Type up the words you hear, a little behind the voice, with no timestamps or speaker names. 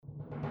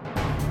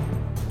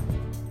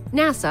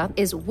NASA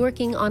is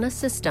working on a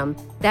system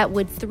that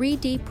would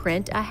 3D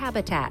print a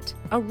habitat,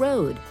 a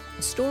road,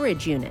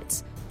 storage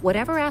units,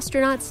 whatever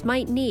astronauts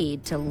might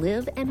need to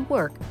live and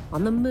work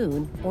on the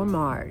Moon or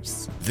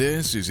Mars.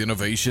 This is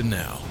Innovation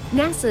Now.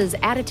 NASA's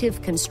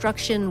Additive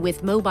Construction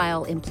with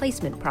Mobile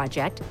Emplacement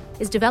project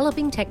is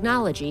developing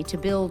technology to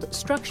build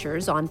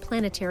structures on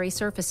planetary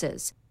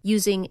surfaces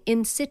using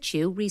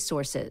in-situ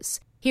resources.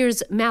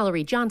 Here's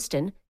Mallory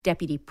Johnston,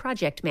 Deputy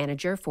Project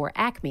Manager for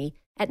ACME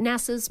at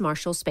NASA's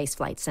Marshall Space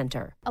Flight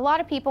Center. A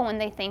lot of people, when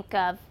they think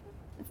of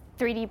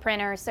 3D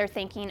printers, they're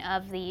thinking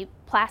of the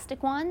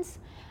plastic ones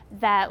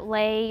that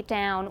lay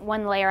down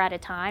one layer at a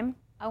time.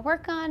 I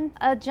work on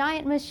a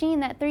giant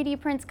machine that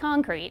 3D prints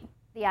concrete.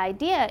 The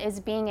idea is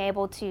being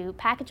able to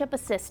package up a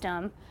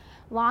system,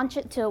 launch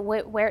it to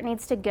where it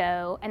needs to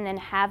go, and then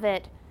have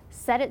it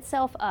set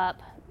itself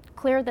up,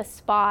 clear the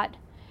spot,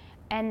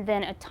 and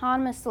then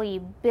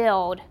autonomously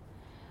build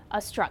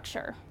a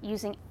structure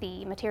using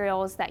the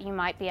materials that you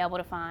might be able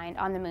to find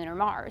on the Moon or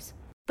Mars.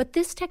 But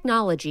this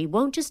technology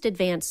won't just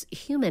advance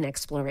human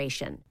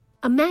exploration.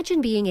 Imagine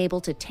being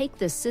able to take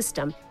this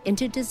system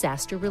into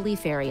disaster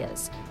relief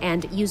areas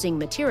and, using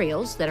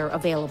materials that are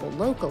available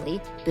locally,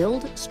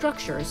 build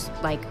structures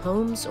like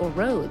homes or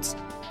roads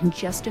in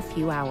just a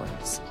few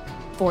hours.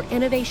 For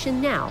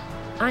Innovation Now,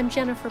 I'm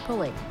Jennifer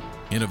Pulley.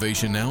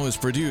 Innovation Now is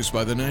produced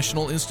by the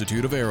National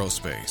Institute of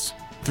Aerospace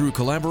through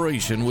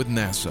collaboration with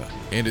NASA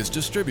and is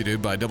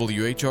distributed by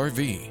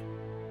WHRV.